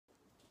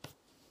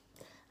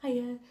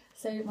Hiya.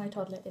 So my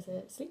toddler is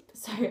asleep,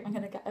 so I'm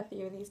going to get a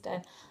few of these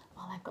done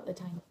while I've got the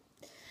time.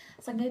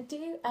 So I'm going to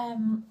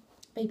do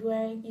baby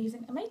wearing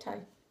using a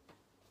Meitai.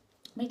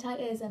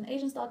 Meitai is an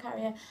Asian style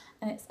carrier,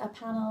 and it's a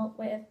panel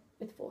with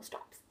 4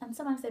 straps, and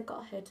sometimes they've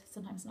got a hood,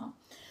 sometimes not.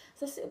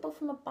 So suitable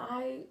from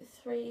about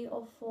 3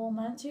 or 4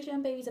 months. Usually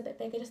when babies are a bit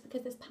bigger, just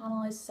because this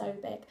panel is so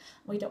big,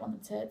 we don't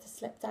want them to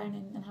slip down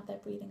and have their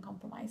breathing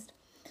compromised.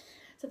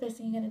 So first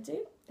thing you're going to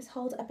do is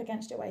hold it up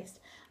against your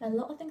waist. And a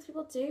lot of things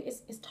people do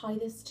is tie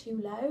this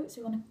too low, so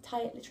you want to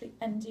tie it literally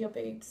under your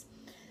boobs.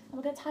 And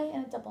we're going to tie it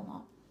in a double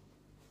knot.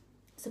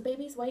 So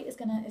baby's weight is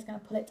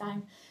gonna pull it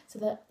down, so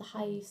that the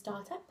higher you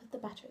start up, the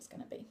better it's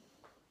going to be.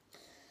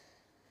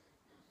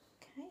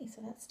 Okay,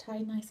 so that's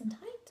tied nice and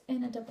tight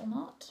in a double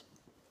knot.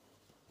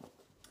 What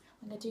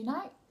I'm going to do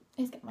now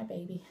is get my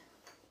baby.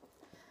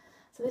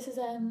 So this is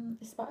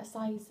about a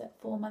size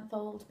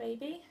 4-month-old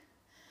baby.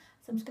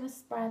 So I'm just going to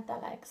spread their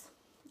legs.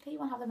 Okay, you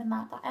want to have them in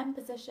that end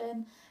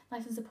position,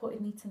 nice and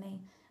supported knee to knee.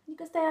 And you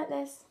can stay like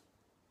this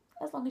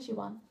as long as you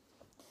want.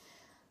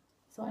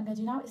 So what I'm going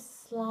to do now is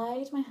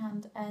slide my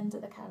hand under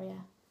the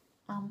carrier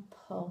and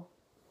pull.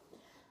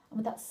 And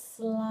with that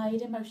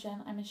sliding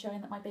motion, I'm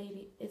ensuring that my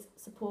baby is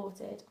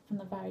supported from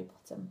the very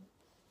bottom.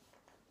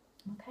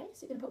 Okay,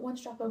 so you're going to put one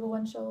strap over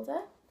one shoulder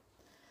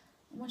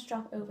and one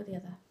strap over the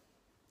other.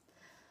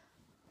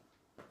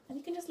 And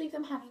you can just leave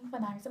them hanging for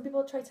now. Some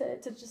people try to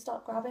just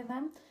start grabbing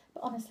them,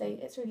 but honestly,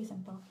 it's really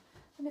simple.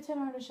 I'm going to turn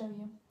around and show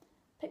you.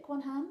 Pick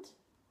one hand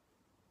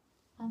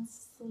and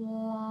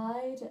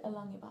slide it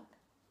along your back.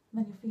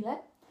 And then you feel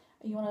it.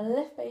 And you want to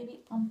lift baby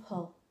and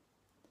pull.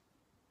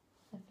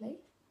 Lovely.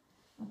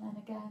 And then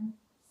again,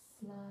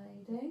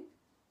 sliding.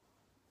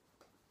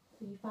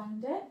 So you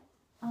found it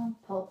and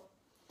pull.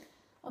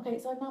 Okay,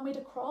 so I've now made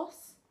a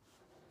cross.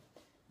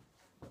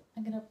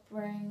 I'm going to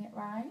bring it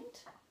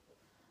round.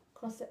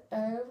 Cross it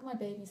over my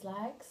baby's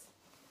legs,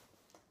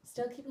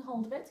 still keeping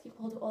hold of it to keep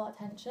hold of all that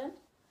tension,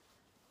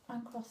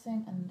 and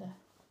crossing under.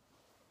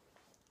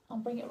 I'll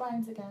bring it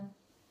round again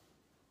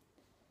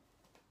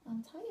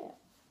and tie it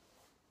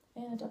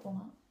in a double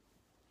knot.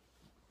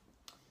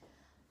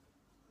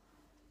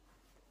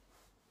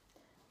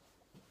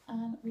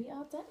 And we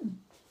are done.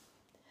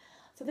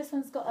 So this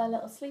one's got a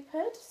little sleep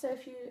hood, so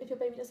if your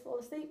baby does fall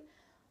asleep,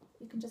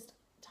 you can just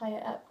tie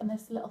it up, and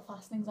there's little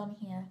fastenings on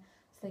here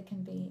so they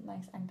can be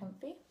nice and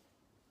comfy.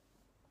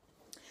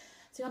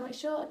 So you want to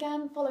make sure,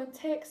 again, following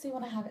tips, so you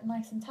want to have it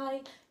nice and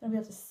tight. You want to be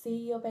able to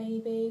see your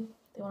baby.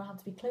 They want to have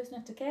to be close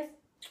enough to kiss,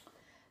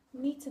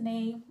 knee to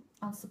knee,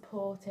 and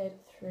supported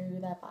through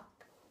their back.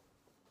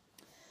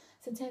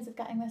 So in terms of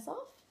getting this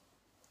off,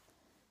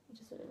 you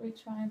just sort of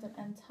reach around and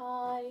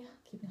untie,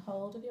 keeping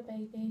hold of your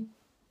baby.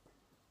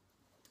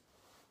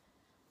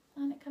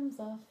 And it comes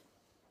off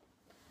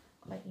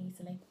quite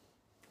easily.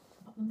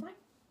 Pop them down.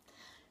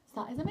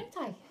 So that is a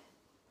Meitai.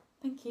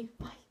 Thank you.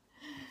 Bye.